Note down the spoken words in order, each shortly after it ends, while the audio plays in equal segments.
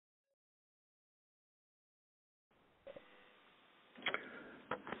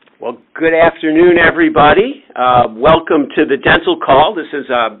Well, good afternoon, everybody. Welcome to the Dental Call. This is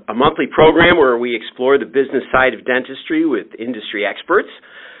a monthly program where we explore the business side of dentistry with industry experts.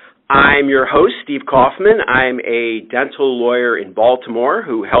 I'm your host, Steve Kaufman. I'm a dental lawyer in Baltimore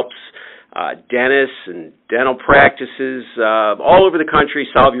who helps dentists and dental practices all over the country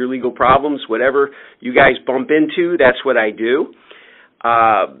solve your legal problems. Whatever you guys bump into, that's what I do.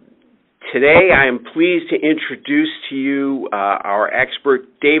 Today, I am pleased to introduce to you our expert,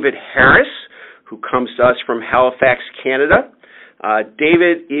 David Harris, who comes to us from Halifax, Canada.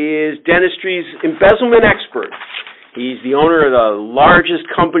 David is dentistry's embezzlement expert. He's the owner of the largest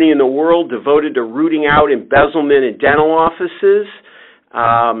company in the world devoted to rooting out embezzlement in dental offices.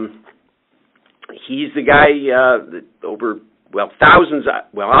 He's the guy thousands,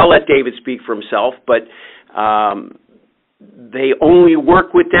 I'll let David speak for himself, but they only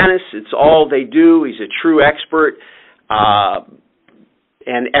work with dentists. It's all they do. He's a true expert.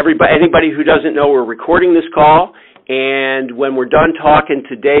 And anybody who doesn't know, we're recording this call. And when we're done talking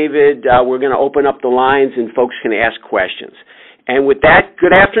to David, we're going to open up the lines and folks can ask questions. And with that,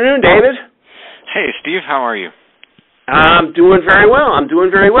 good afternoon, David. Hey, Steve. How are you? I'm doing very well.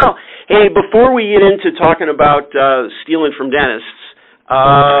 Hey, before we get into talking about stealing from dentists,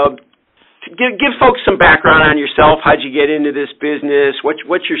 Give folks some background on yourself. How'd you get into this business?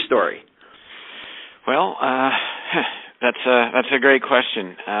 What's your story? Well, that's a great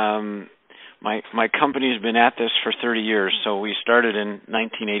question. My company's been at this for 30 years, so we started in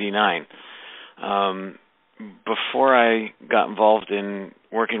 1989. Before I got involved in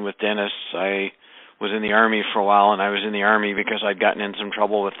working with dentists, I was in the Army for a while, and I was in the Army because I'd gotten in some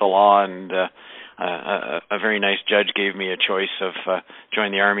trouble with the law, and a very nice judge gave me a choice of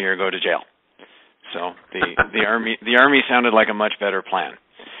join the Army or go to jail. So the Army sounded like a much better plan.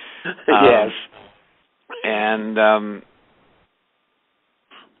 Yes. And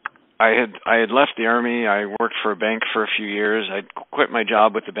I had left the Army. I worked for a bank for a few years. I'd quit my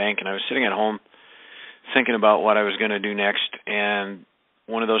job with the bank, and I was sitting at home thinking about what I was going to do next. And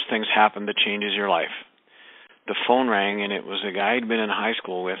one of those things happened that changes your life. The phone rang, and it was a guy I'd been in high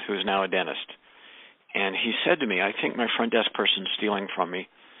school with who's now a dentist. And he said to me, "I think my front desk person's stealing from me,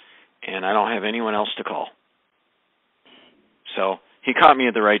 and I don't have anyone else to call." So he caught me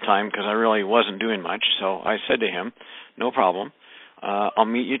at the right time because I really wasn't doing much. So I said to him, "No problem. I'll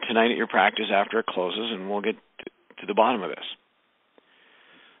meet you tonight at your practice after it closes, and we'll get to the bottom of this."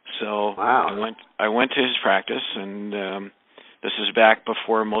 So wow. I went to his practice, and this is back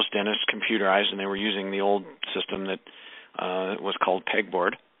before most dentists computerized, and they were using the old system that was called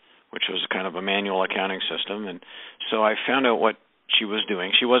pegboard, which was kind of a manual accounting system. And so I found out what she was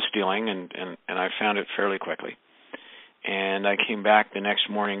doing. She was stealing, and I found it fairly quickly. And I came back the next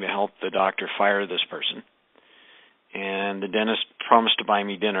morning to help the doctor fire this person. And the dentist promised to buy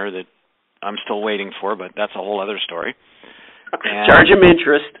me dinner that I'm still waiting for, but that's a whole other story. And, charge him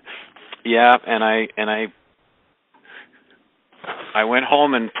interest. Yeah, and I went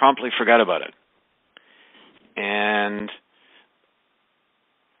home and promptly forgot about it. And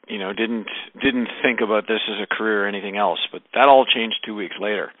didn't think about this as a career or anything else. But that all changed 2 weeks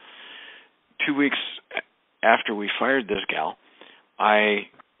later. 2 weeks after we fired this gal, I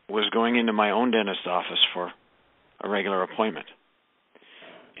was going into my own dentist's office for a regular appointment.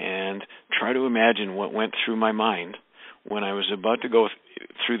 And try to imagine what went through my mind when I was about to go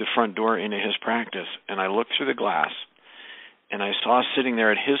through the front door into his practice, and I looked through the glass, and I saw sitting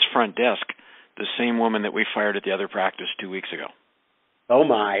there at his front desk the same woman that we fired at the other practice 2 weeks ago. Oh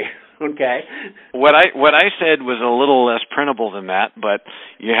my. Okay. What I said was a little less printable than that, but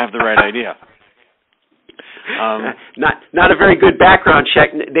you have the right idea. Not a very good background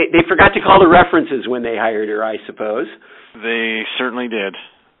check. They forgot to call the references when they hired her, I suppose. They certainly did.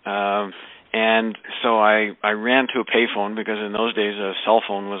 And so I ran to a payphone because in those days a cell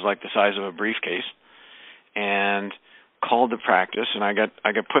phone was like the size of a briefcase, and called the practice, and I got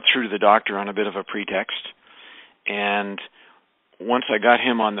put through to the doctor on a bit of a pretext. And once I got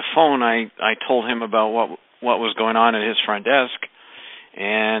him on the phone, I told him about what was going on at his front desk,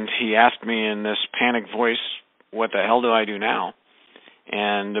 and he asked me in this panicked voice, "What the hell do I do now?"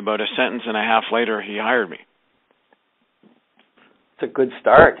 And about a sentence and a half later, he hired me. It's a good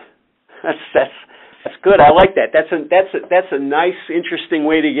start. That's good. I like that. That's a nice, interesting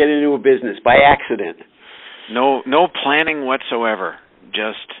way to get into a business by accident. No planning whatsoever.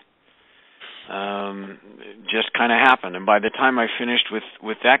 Just kind of happened. And by the time I finished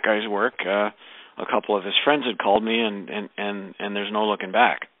with that guy's work, a couple of his friends had called me, and there's no looking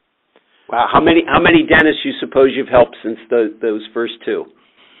back. Wow. How many dentists you suppose you've helped since those first two?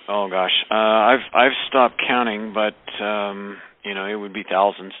 Oh gosh, I've stopped counting, but it would be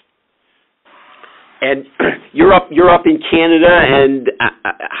thousands. And you're up in Canada, and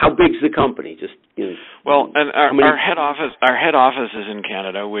how big's the company? Just well, and our head office is in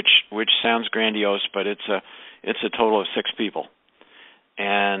Canada, which sounds grandiose, but it's a total of 6 people,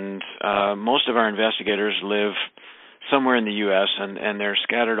 and most of our investigators live somewhere in the U.S. and they're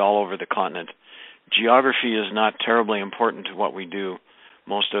scattered all over the continent. Geography is not terribly important to what we do.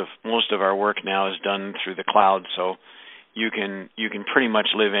 Most of our work now is done through the cloud, so you can pretty much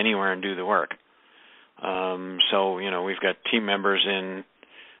live anywhere and do the work. So we've got team members in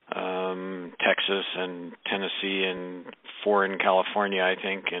Texas and Tennessee and 4 in California, I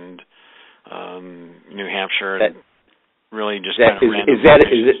think, and New Hampshire. And really just kind of random. Is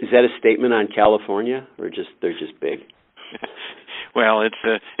that a statement on California, or they're just big? Well,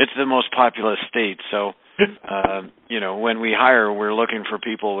 it's the most populous state, so when we hire, we're looking for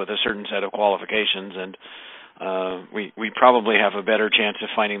people with a certain set of qualifications, and we probably have a better chance of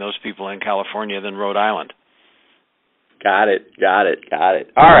finding those people in California than Rhode Island. Got it.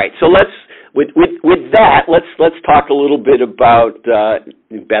 All right, so with that, let's talk a little bit about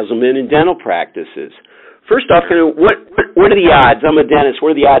embezzlement in dental practices. First off, what are the odds? I'm a dentist.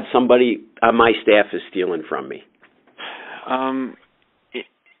 What are the odds somebody on my staff is stealing from me?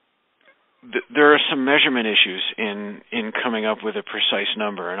 There are some measurement issues in coming up with a precise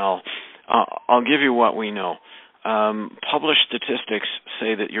number, and I'll give you what we know. Published statistics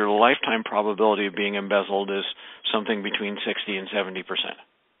say that your lifetime probability of being embezzled is something between 60 and 70%.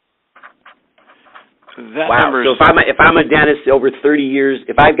 Wow. So if I'm a dentist over 30 years,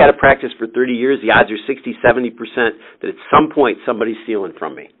 if I've got a practice for 30 years, the odds are 60, 70% that at some point somebody's stealing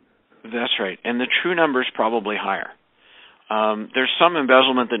from me. That's right. And the true number is probably higher. There's some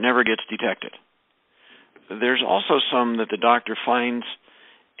embezzlement that never gets detected. There's also some that the doctor finds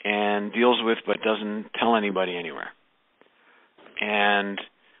and deals with but doesn't tell anybody anywhere. And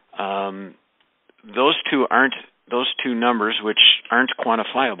those two numbers, which aren't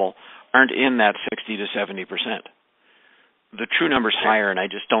quantifiable, aren't in that 60 to 70%. The true number's higher, and I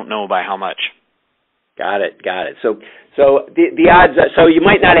just don't know by how much. Got it. So the odds. So you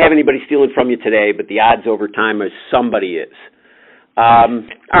might not have anybody stealing from you today, but the odds over time is somebody is. All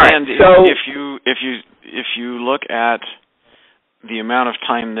right. And so if you look at the amount of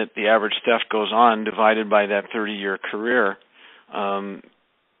time that the average theft goes on divided by that 30-year career,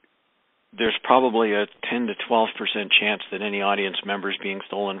 there's probably a 10 to 12% chance that any audience member is being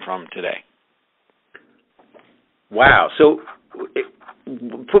stolen from today. Wow. So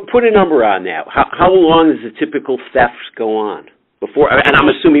put a number on that. How long does a typical theft go on before? And I'm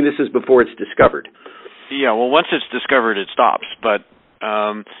assuming this is before it's discovered. Yeah. Well, once it's discovered, it stops. But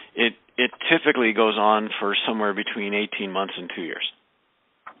it typically goes on for somewhere between 18 months and 2 years.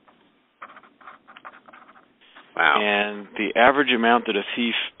 Wow. And the average amount that a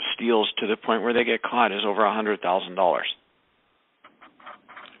thief steals to the point where they get caught is over $100,000.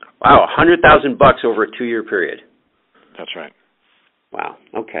 Wow, $100,000 over a 2-year period. That's right. Wow.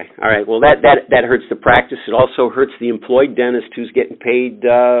 Okay. All right. Well, that hurts the practice. It also hurts the employed dentist who's getting paid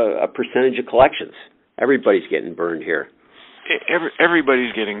a percentage of collections. Everybody's getting burned here.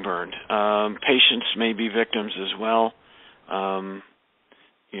 Everybody's getting burned. Patients may be victims as well. There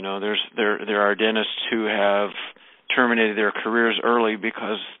are dentists who have terminated their careers early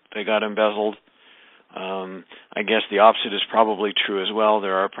because they got embezzled. I guess the opposite is probably true as well.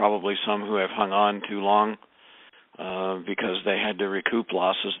 There are probably some who have hung on too long because they had to recoup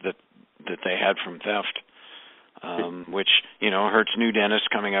losses that they had from theft, which hurts new dentists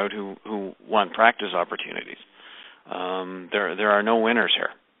coming out who want practice opportunities. There are no winners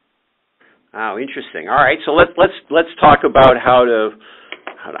here. Oh, interesting. All right, so let's talk about how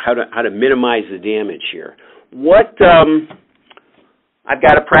to minimize the damage here. What I've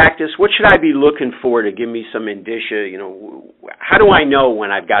got a practice. What should I be looking for to give me some indicia? How do I know when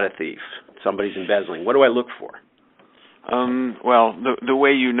I've got a thief? Somebody's embezzling. What do I look for? Well, the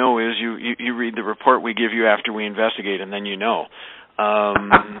way you know is you read the report we give you after we investigate, and then you know.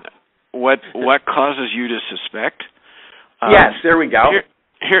 What causes you to suspect? Yes, there we go.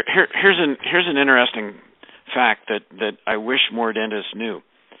 Here's an interesting fact that I wish more dentists knew.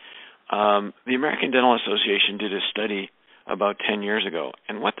 The American Dental Association did a study about 10 years ago,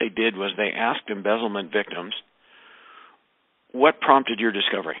 and what they did was they asked embezzlement victims, what prompted your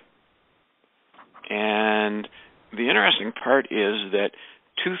discovery? And the interesting part is that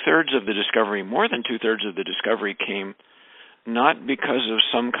more than two-thirds of the discovery came not because of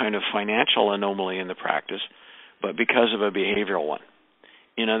some kind of financial anomaly in the practice, but because of a behavioral one.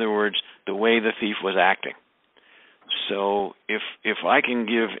 In other words, the way the thief was acting. So if I can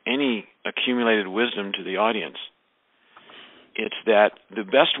give any accumulated wisdom to the audience, it's that the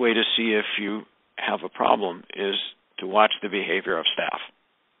best way to see if you have a problem is to watch the behavior of staff.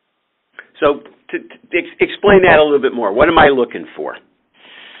 So to explain that a little bit more, what am I looking for?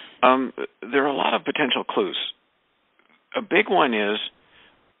 There are a lot of potential clues. A big one is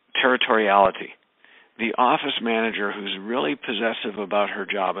territoriality. The office manager who's really possessive about her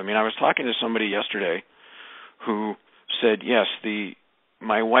job. I mean, I was talking to somebody yesterday who said, yes,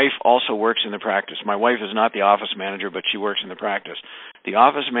 my wife also works in the practice. My wife is not the office manager, but she works in the practice. The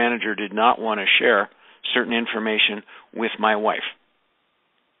office manager did not want to share certain information with my wife.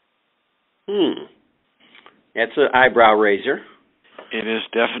 That's an eyebrow raiser. It is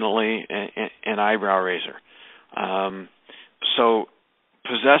definitely an eyebrow raiser. So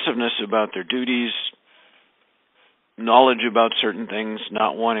possessiveness about their duties, knowledge about certain things,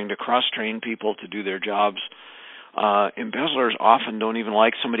 not wanting to cross-train people to do their jobs. Embezzlers often don't even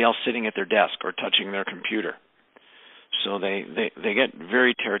like somebody else sitting at their desk or touching their computer. So they get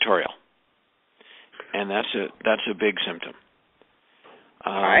very territorial. And that's a big symptom.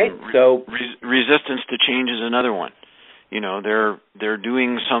 All right. So resistance to change is another one. They're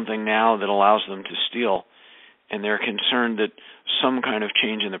doing something now that allows them to steal, and they're concerned that some kind of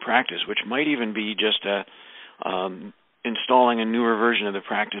change in the practice, which might even be just installing a newer version of the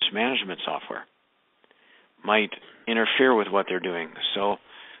practice management software, might interfere with what they're doing. So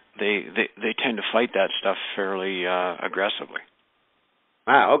they tend to fight that stuff fairly aggressively.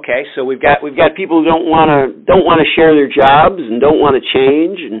 Wow. Okay. So we've got people who don't want to share their jobs and don't want to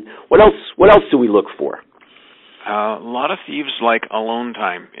change. And what else do we look for? A lot of thieves like alone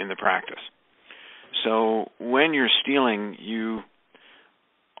time in the practice. So when you're stealing, you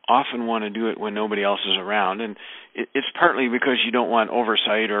often want to do it when nobody else is around, and it's partly because you don't want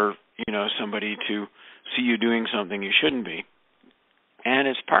oversight or somebody to see you doing something you shouldn't be, and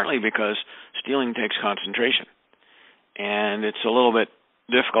it's partly because stealing takes concentration, and it's a little bit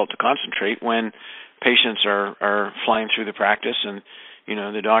difficult to concentrate when patients are flying through the practice and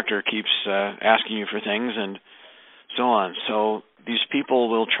the doctor keeps asking you for things and so on. So these people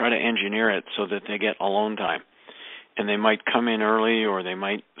will try to engineer it so that they get alone time. And they might come in early, or they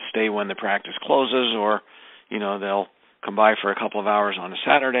might stay when the practice closes, or they'll come by for a couple of hours on a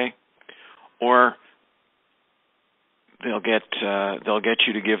Saturday, or they'll get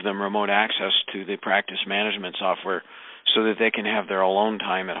you to give them remote access to the practice management software so that they can have their alone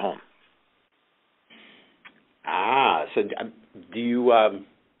time at home. So do you? I'm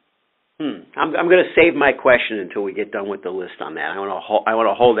going to save my question until we get done with the list on that. I want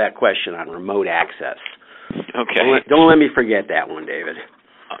to hold that question on remote access. Okay. Don't let me forget that one, David.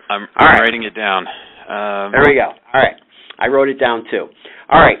 I'm writing it down. There we go. All right. I wrote it down too.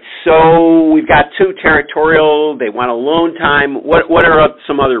 All right. So we've got two territorial. They want alone time. What are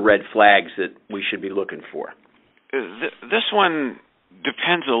some other red flags that we should be looking for? This one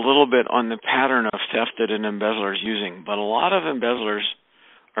depends a little bit on the pattern of theft that an embezzler is using, but a lot of embezzlers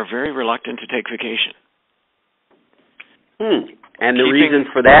are very reluctant to take vacation. And the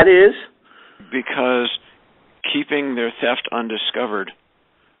reason for that is? Because keeping their theft undiscovered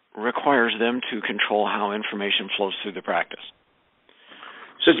requires them to control how information flows through the practice.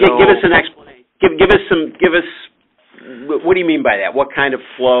 So give us an explanation. Give us. What do you mean by that? What kind of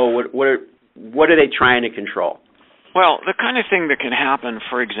flow? What are they trying to control? Well, the kind of thing that can happen,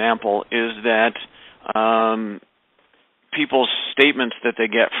 for example, is that people's statements that they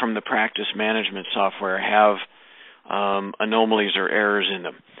get from the practice management software have anomalies or errors in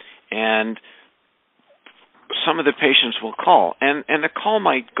them. And some of the patients will call, and the call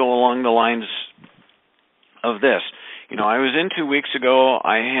might go along the lines of this. I was in 2 weeks ago,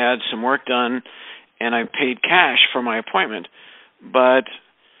 I had some work done, and I paid cash for my appointment, but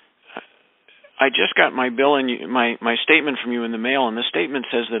I just got my bill and my statement from you in the mail, and the statement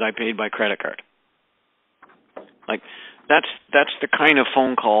says that I paid by credit card. Like, that's the kind of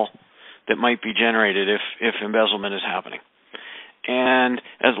phone call that might be generated if embezzlement is happening. And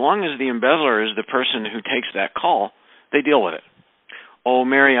as long as the embezzler is the person who takes that call, they deal with it. Oh,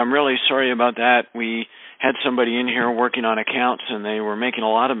 Mary, I'm really sorry about that. We had somebody in here working on accounts, and they were making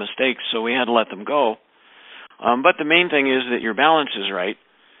a lot of mistakes, so we had to let them go. But the main thing is that your balance is right,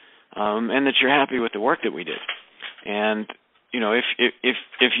 and that you're happy with the work that we did. And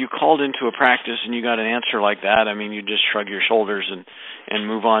if you called into a practice and you got an answer like that, I mean, you just shrug your shoulders and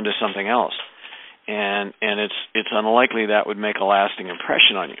move on to something else. And it's unlikely that would make a lasting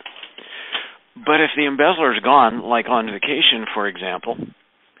impression on you. But if the embezzler's gone, like on vacation, for example,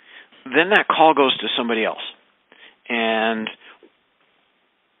 then that call goes to somebody else. And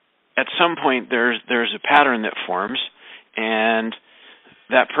at some point there's a pattern that forms, and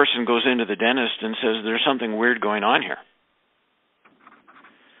that person goes into the dentist and says, there's something weird going on here.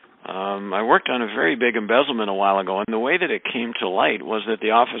 I worked on a very big embezzlement a while ago, and the way that it came to light was that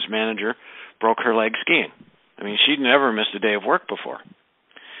the office manager broke her leg skiing. I mean, she'd never missed a day of work before.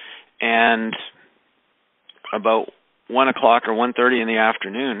 And about 1 o'clock or 1:30 in the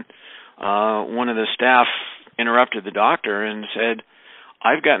afternoon, one of the staff interrupted the doctor and said,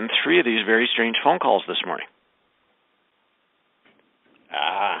 "I've gotten 3 of these very strange phone calls this morning."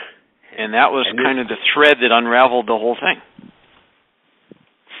 And that was kind of the thread that unraveled the whole thing.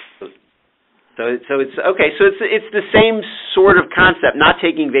 So it's okay. So it's the same sort of concept. Not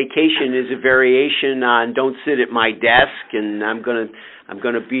taking vacation is a variation on "don't sit at my desk" and I'm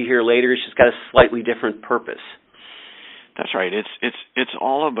gonna be here later. It's just got a slightly different purpose. That's right. It's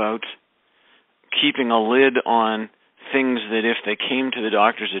all about keeping a lid on things that, if they came to the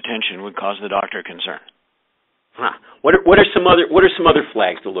doctor's attention, would cause the doctor concern. Huh. What are some other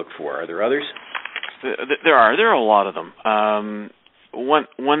flags to look for? Are there others? There are a lot of them.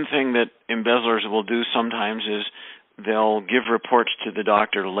 One thing that embezzlers will do sometimes is they'll give reports to the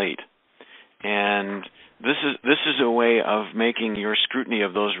doctor late, and this is a way of making your scrutiny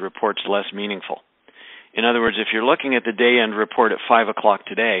of those reports less meaningful. In other words, if you're looking at the day-end report at 5 o'clock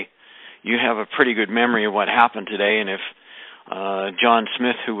today, you have a pretty good memory of what happened today, and if John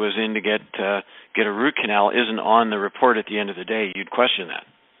Smith, who was in to get a root canal, isn't on the report at the end of the day, you'd question that.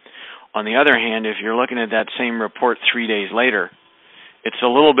 On the other hand, if you're looking at that same report 3 days later, it's a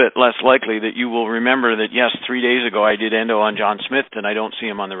little bit less likely that you will remember that, yes, 3 days ago I did endo on John Smith and I don't see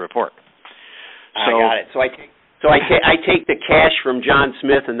him on the report. I got it. So I take the cash from John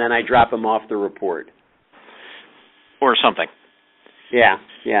Smith and then I drop him off the report. Or something. Yeah,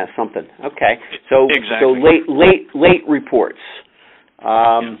 something. Okay. So exactly. So late reports.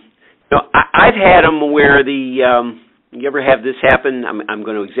 I've had them where you ever have this happen? I'm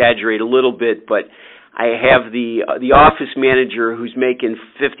going to exaggerate a little bit, but I have the office manager who's making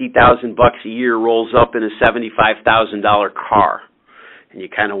 $50,000 a year rolls up in a $75,000 car, and you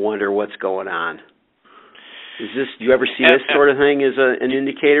kind of wonder what's going on. Do you ever see this sort of thing as an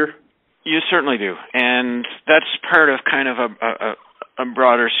indicator? You certainly do, and that's part of kind of a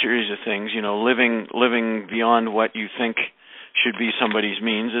broader series of things. You know, living beyond what you think should be somebody's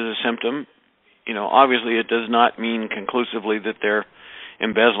means is a symptom. You know, obviously it does not mean conclusively that they're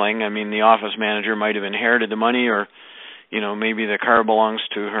embezzling. I mean, the office manager might have inherited the money, or, you know, maybe the car belongs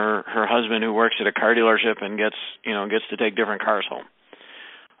to her husband who works at a car dealership and gets to take different cars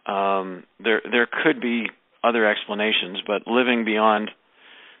home. There could be other explanations, but living beyond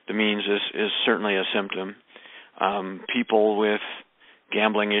the means is certainly a symptom. People with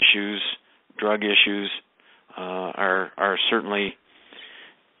gambling issues, drug issues, are certainly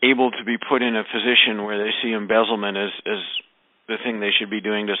able to be put in a position where they see embezzlement as the thing they should be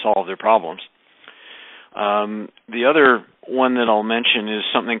doing to solve their problems. The other one that I'll mention is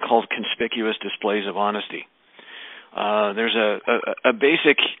something called conspicuous displays of honesty. There's a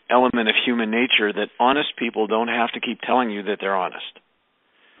basic element of human nature that honest people don't have to keep telling you that they're honest.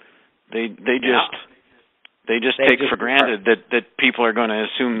 They just take for granted that people are going to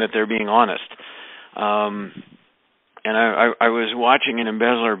assume that they're being honest. And I was watching an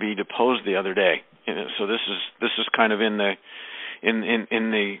embezzler be deposed the other day. So this is kind of in the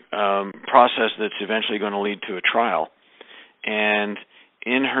process that's eventually going to lead to a trial. And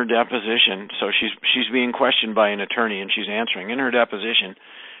in her deposition, so she's being questioned by an attorney and she's answering. In her deposition,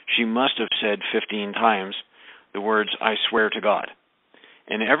 she must have said 15 times the words, "I swear to God."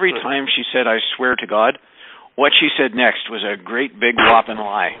 And every time she said, "I swear to God," what she said next was a great big whopping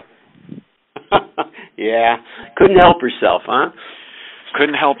lie. Yeah. Couldn't help herself, huh?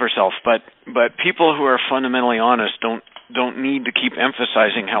 Couldn't help herself. But people who are fundamentally honest don't need to keep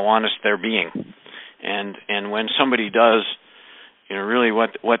emphasizing how honest they're being. And when somebody does, you know, really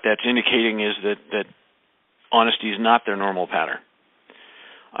what that's indicating is that honesty is not their normal pattern.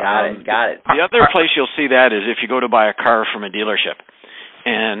 Got it. The other place you'll see that is if you go to buy a car from a dealership,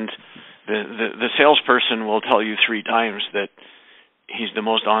 and the salesperson will tell you 3 times that he's the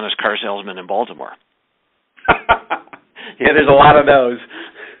most honest car salesman in Baltimore. Yeah, there's a lot of those.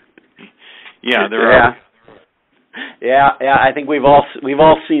 Yeah, there are. Yeah, I think we've all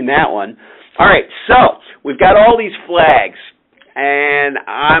seen that one. All right, so we've got all these flags, and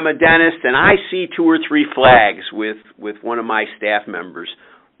I'm a dentist, and I see 2 or 3 flags with one of my staff members.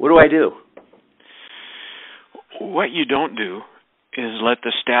 What do I do? What you don't do is let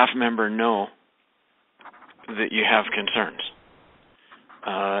the staff member know that you have concerns.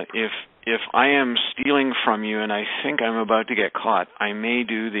 If I am stealing from you and I think I'm about to get caught, I may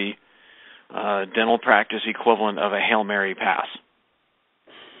do the dental practice equivalent of a Hail Mary pass.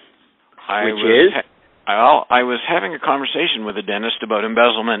 Which is? I was having a conversation with a dentist about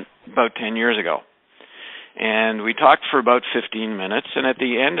embezzlement about 10 years ago. And we talked for about 15 minutes, and at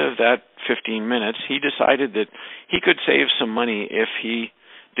the end of that 15 minutes, he decided that he could save some money if he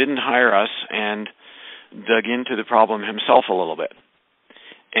didn't hire us and dug into the problem himself a little bit.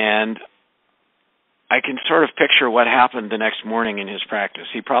 And I can sort of picture what happened the next morning in his practice.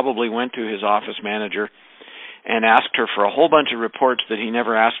 He probably went to his office manager and asked her for a whole bunch of reports that he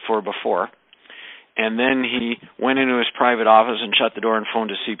never asked for before. And then he went into his private office and shut the door and phoned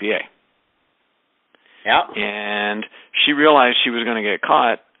his CPA. Yeah. And she realized she was going to get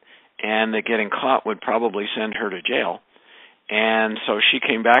caught, and that getting caught would probably send her to jail. And so she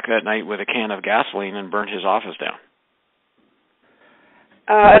came back that night with a can of gasoline and burnt his office down.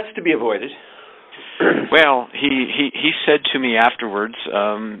 That's to be avoided. Well, he said to me afterwards,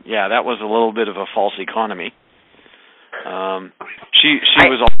 that was a little bit of a false economy. She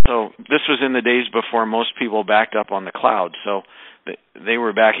was also, this was in the days before most people backed up on the cloud, so they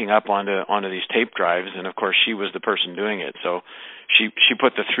were backing up onto these tape drives, and of course she was the person doing it. So she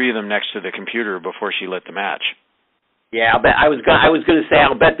put the three of them next to the computer before she lit the match. Yeah, I was going to say,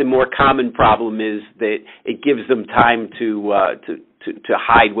 I'll bet the more common problem is that it gives them time to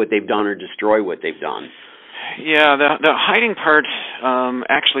hide what they've done or destroy what they've done. Yeah, the hiding part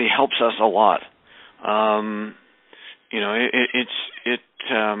actually helps us a lot.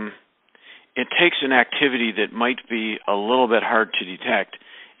 It takes an activity that might be a little bit hard to detect,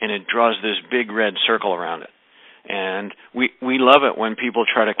 and it draws this big red circle around it. And we love it when people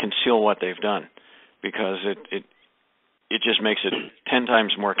try to conceal what they've done, because it just makes it 10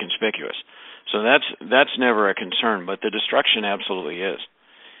 times more conspicuous. So that's never a concern, but the destruction absolutely is.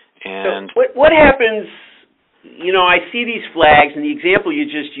 And so what happens? I see these flags, and the example you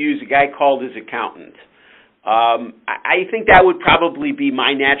just used, a guy called his accountant. I think that would probably be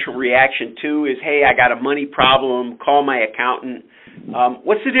my natural reaction too, is, hey, I got a money problem, call my accountant.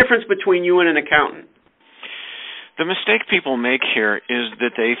 What's the difference between you and an accountant? The mistake people make here is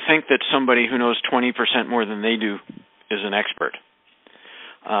that they think that somebody who knows 20% more than they do is an expert.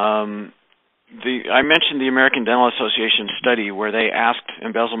 I mentioned the American Dental Association study where they asked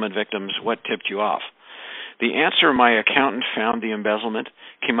embezzlement victims what tipped you off. The answer my accountant found the embezzlement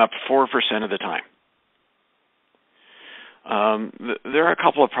came up 4% of the time. There are a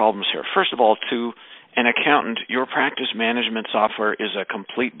couple of problems here. First of all, to an accountant, your practice management software is a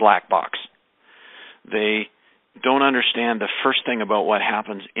complete black box. They don't understand the first thing about what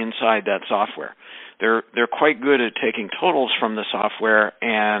happens inside that software. They're quite good at taking totals from the software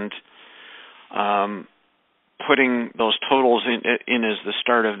and putting those totals in as the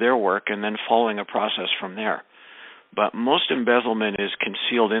start of their work and then following a process from there. But most embezzlement is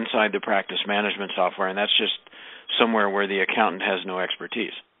concealed inside the practice management software, and that's just somewhere where the accountant has no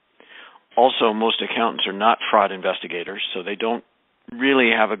expertise. Also, most accountants are not fraud investigators, so they don't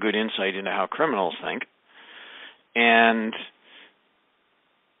really have a good insight into how criminals think. And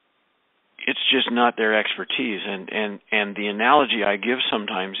it's just not their expertise. And the analogy I give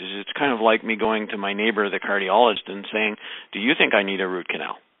sometimes is it's kind of like me going to my neighbor, the cardiologist, and saying, do you think I need a root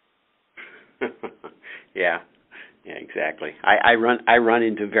canal? Yeah, exactly. I run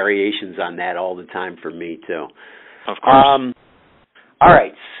into variations on that all the time for me too. Of course. All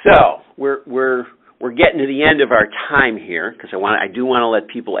right, so we're getting to the end of our time here because I do want to let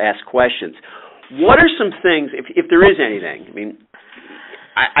people ask questions. What are some things, if there is anything? I mean,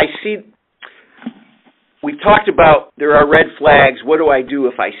 I see. We've talked about there are red flags. What do I do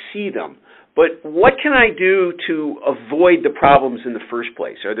if I see them? But what can I do to avoid the problems in the first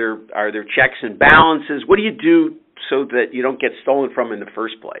place? Are there checks and balances? What do you do so that you don't get stolen from in the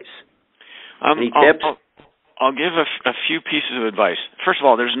first place? Any tips? I'll give a few pieces of advice. First of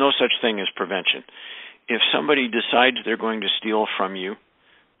all, there's no such thing as prevention. If somebody decides they're going to steal from you,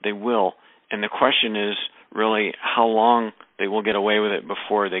 they will. And the question is really how long they will get away with it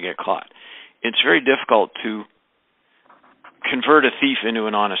before they get caught. It's very difficult to convert a thief into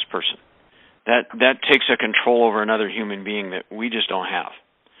an honest person. That takes a control over another human being that we just don't have.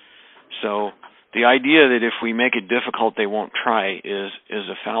 So the idea that if we make it difficult they won't try is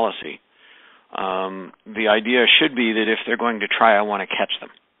a fallacy. The idea should be that if they're going to try, I want to catch them.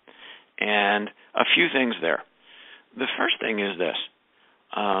 And a few things there. The first thing is this,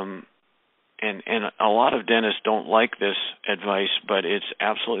 and a lot of dentists don't like this advice, but it's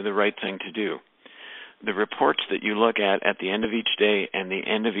absolutely the right thing to do. The reports that you look at the end of each day and the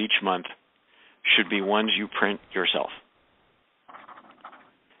end of each month should be ones you print yourself.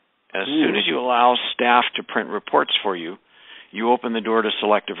 As soon as you allow staff to print reports for you, you open the door to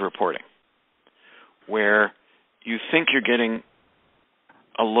selective reporting, where you think you're getting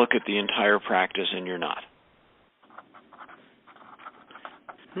a look at the entire practice and you're not.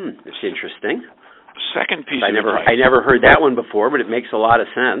 It's interesting. Second piece I never heard that one before, but it makes a lot of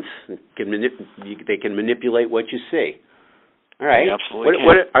sense. They can manipulate what you see. All right. They absolutely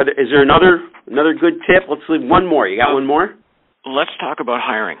is there another good tip? Let's leave one more. You got one more? Let's talk about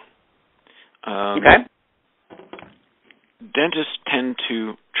hiring. Okay. Dentists tend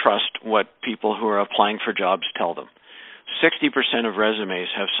to trust what people who are applying for jobs tell them. 60% of resumes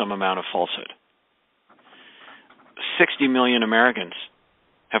have some amount of falsehood. 60 million Americans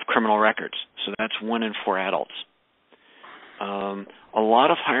have criminal records, so that's 1 in 4 adults. A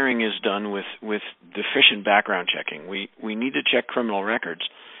lot of hiring is done with deficient background checking. We need to check criminal records,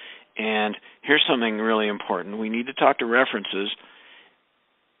 and here's something really important. We need to talk to references.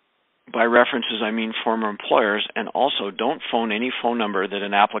 By references, I mean former employers, and also don't phone any phone number that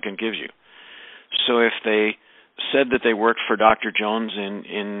an applicant gives you. So if they said that they worked for Dr. Jones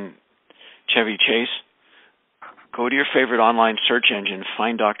in Chevy Chase, go to your favorite online search engine,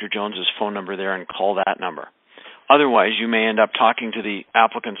 find Dr. Jones's phone number there, and call that number. Otherwise, you may end up talking to the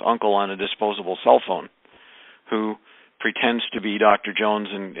applicant's uncle on a disposable cell phone who pretends to be Dr. Jones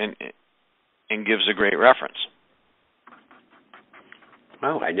and gives a great reference.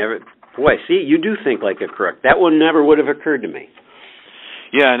 Oh, see, you do think like a crook. That one never would have occurred to me.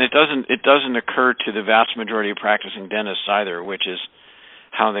 Yeah, and it doesn't occur to the vast majority of practicing dentists either, which is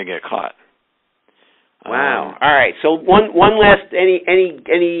how they get caught. Wow. All right. So one last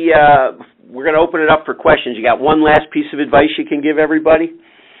we're going to open it up for questions. You got one last piece of advice you can give everybody?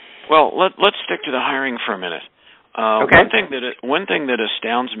 Well, let's stick to the hiring for a minute. Okay. One thing that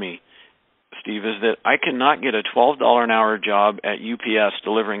astounds me, Steve, is that I cannot get a $12 an hour job at UPS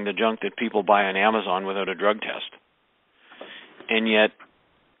delivering the junk that people buy on Amazon without a drug test. And yet,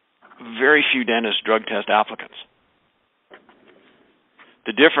 very few dentists drug test applicants.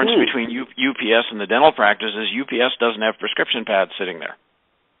 The difference between UPS and the dental practice is UPS doesn't have prescription pads sitting there.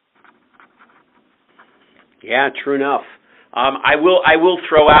 Yeah, true enough. I will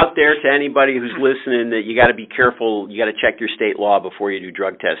throw out there to anybody who's listening that you got to be careful. You got to check your state law before you do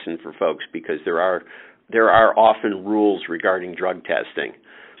drug testing for folks, because there are often rules regarding drug testing.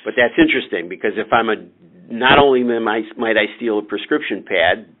 But that's interesting, because if not only might I steal a prescription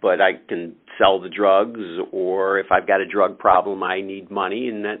pad, but I can sell the drugs, or if I've got a drug problem, I need money,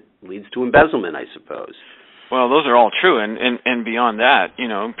 and that leads to embezzlement, I suppose. Well, those are all true, and beyond that,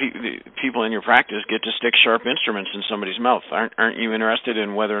 people in your practice get to stick sharp instruments in somebody's mouth. Aren't you interested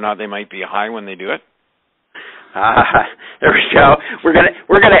in whether or not they might be high when they do it? There we go. We're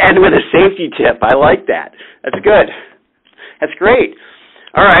gonna end with a safety tip. I like that. That's good. That's great.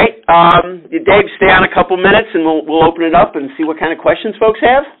 All right, Dave, stay on a couple minutes, and we'll open it up and see what kind of questions folks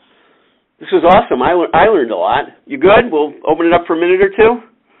have. This was awesome. I learned a lot. You good? We'll open it up for a minute or two.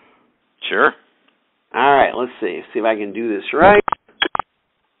 Sure. All right, let's see if I can do this right.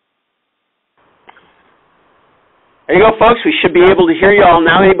 There you go, folks. We should be able to hear you all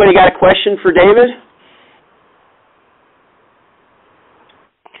now. Anybody got a question for David?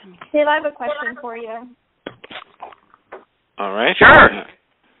 Dave, I have a question for you. All right. Sure.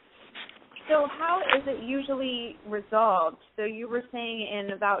 So how is it usually resolved? So you were saying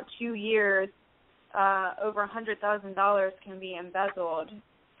in about 2 years, over $100,000 can be embezzled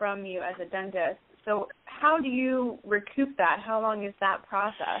from you as a dentist. So how do you recoup that? How long is that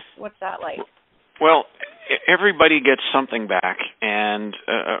process? What's that like? Well, everybody gets something back, and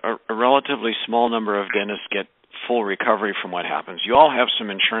a relatively small number of dentists get full recovery from what happens. You all have some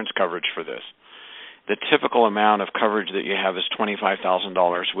insurance coverage for this. The typical amount of coverage that you have is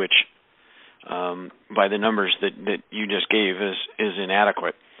 $25,000, which, by the numbers that you just gave, is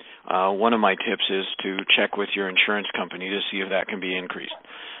inadequate. One of my tips is to check with your insurance company to see if that can be increased.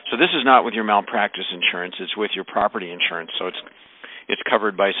 So this is not with your malpractice insurance; it's with your property insurance. So it's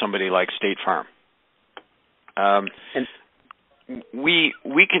covered by somebody like State Farm. And we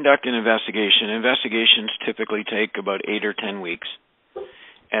conduct an investigation. Investigations typically take about 8 or 10 weeks.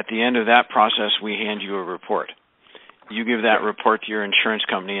 At the end of that process, we hand you a report. You give that report to your insurance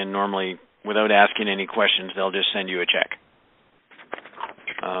company, and normally, without asking any questions, they'll just send you a check.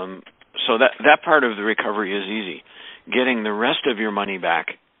 So that part of the recovery is easy. Getting the rest of your money back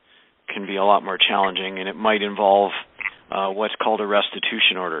can be a lot more challenging, and it might involve what's called a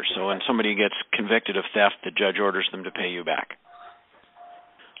restitution order. So when somebody gets convicted of theft, the judge orders them to pay you back.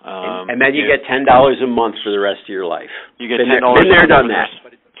 And then you get $10 a month for the rest of your life. You get $10 been there, done that.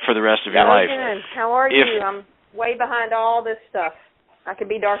 For the rest of your life. How are you? I'm way behind all this stuff. I could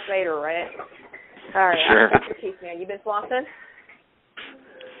be Darth Vader, right? All right. Sure. Teeth man, you been flossing?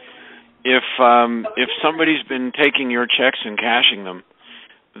 If somebody's been taking your checks and cashing them,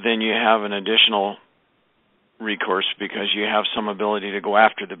 then you have an additional recourse because you have some ability to go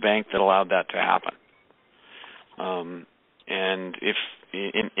after the bank that allowed that to happen. And if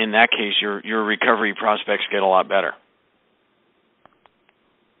in that case, your recovery prospects get a lot better.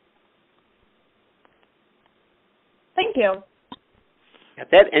 Thank you. Got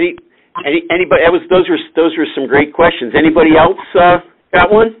that? Anybody? Those were some great questions. Anybody else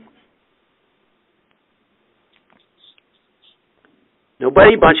got one?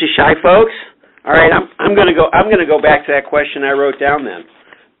 Nobody? Bunch of shy folks. All right, I'm going to go back to that question I wrote down then,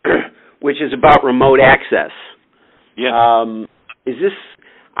 which is about remote access. Yeah. Is this?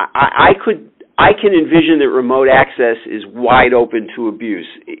 I can envision that remote access is wide open to abuse.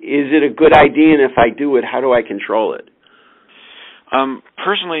 Is it a good idea? And if I do it, how do I control it?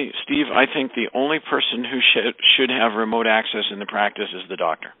 Personally, Steve, I think the only person who should have remote access in the practice is the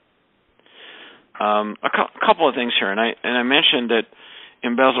doctor. A couple of things here, and I mentioned that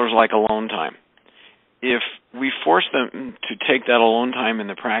embezzlers like alone time. If we force them to take that alone time in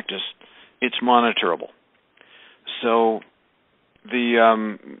the practice, it's monitorable. So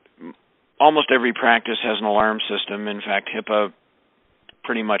almost every practice has an alarm system. In fact, HIPAA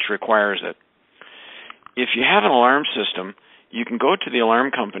pretty much requires it. If you have an alarm system, you can go to the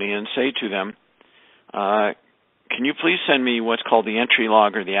alarm company and say to them, can you please send me what's called the entry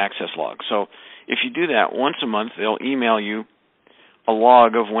log or the access log? So if you do that once a month, they'll email you a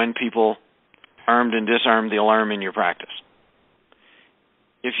log of when people armed and disarmed the alarm in your practice.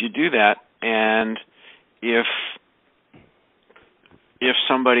 If you do that, and if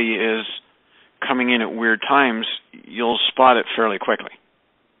somebody is coming in at weird times, you'll spot it fairly quickly.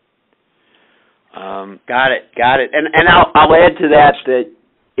 Got it. And I'll add to that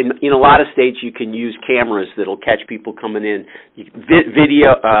in a lot of states you can use cameras that'll catch people coming in.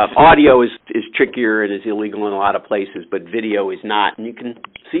 Video, audio is trickier and is illegal in a lot of places, but video is not, and you can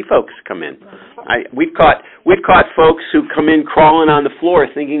see folks come in. We've caught folks who come in crawling on the floor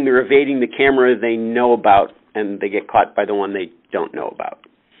thinking they're evading the camera they know about, and they get caught by the one they don't know about.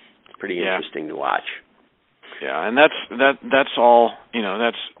 It's pretty interesting to watch. Yeah, and that's all,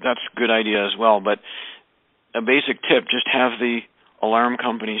 that's a good idea as well. But a basic tip, just have the alarm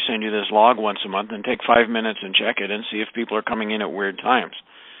company send you this log once a month and take 5 minutes and check it and see if people are coming in at weird times.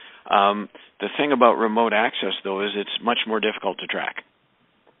 The thing about remote access, though, is it's much more difficult to track.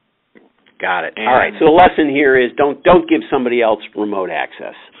 Got it. All right, so the lesson here is don't give somebody else remote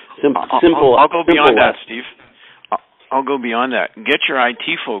access. Simple. I'll go beyond that, Steve. I'll go beyond that. Get your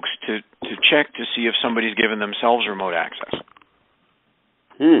IT folks to check to see if somebody's given themselves remote access.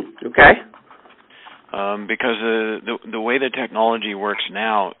 Okay. Because the way the technology works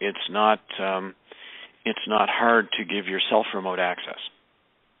now, it's not hard to give yourself remote access.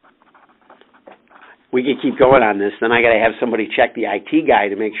 We could keep going on this. Then I got to have somebody check the IT guy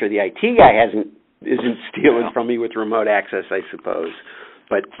to make sure the IT guy isn't stealing from me with remote access, I suppose.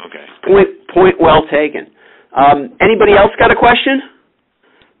 But okay. Point well taken. Anybody else got a question?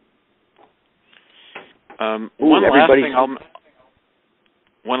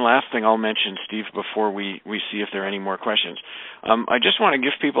 One last thing I'll mention, Steve, before we see if there are any more questions. I just want to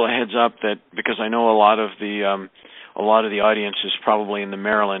give people a heads up that because I know a lot of the audience is probably in the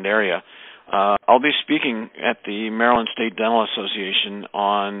Maryland area. I'll be speaking at the Maryland State Dental Association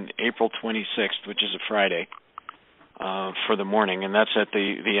on April 26th, which is a Friday, for the morning, and that's at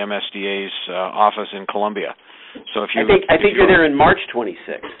the MSDA's office in Columbia. So if you, I think you're there in March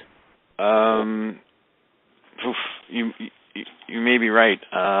 26th. You may be right.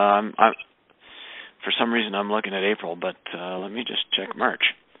 For some reason, I'm looking at April, but let me just check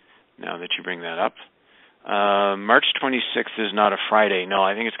March. Now that you bring that up, March 26th is not a Friday. No,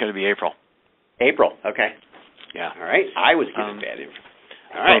 I think it's going to be April. April. Okay. Yeah. All right. I was getting bad info.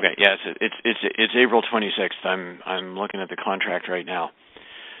 All right. Okay. Yes, it's April 26th. I'm looking at the contract right now.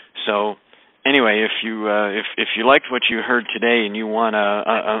 So anyway, if you liked what you heard today and you want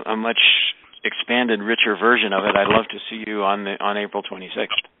a much expanded, richer version of it, I'd love to see you on April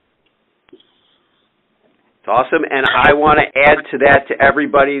 26th. It's awesome, and I want to add to that to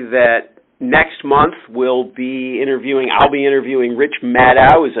everybody that next month I'll be interviewing Rich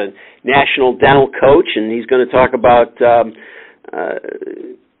Maddow, who's a national dental coach, and he's going to talk about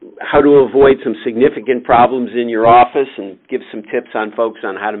how to avoid some significant problems in your office and give some tips on folks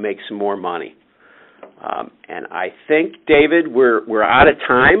on how to make some more money. And I think, David, we're out of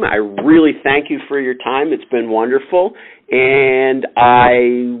time. I really thank you for your time. It's been wonderful. And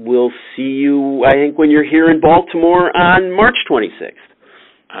I will see you, I think, when you're here in Baltimore on March 26th.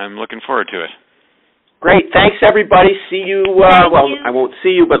 I'm looking forward to it. Great. Thanks, everybody. See you. I won't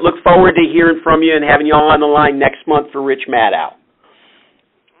see you, but look forward to hearing from you and having you all on the line next month for Rich Maddow.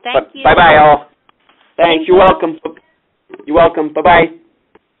 Thank you. Bye-bye, all. Thanks. You're welcome. You're welcome. Bye-bye.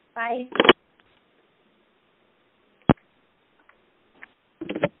 Bye.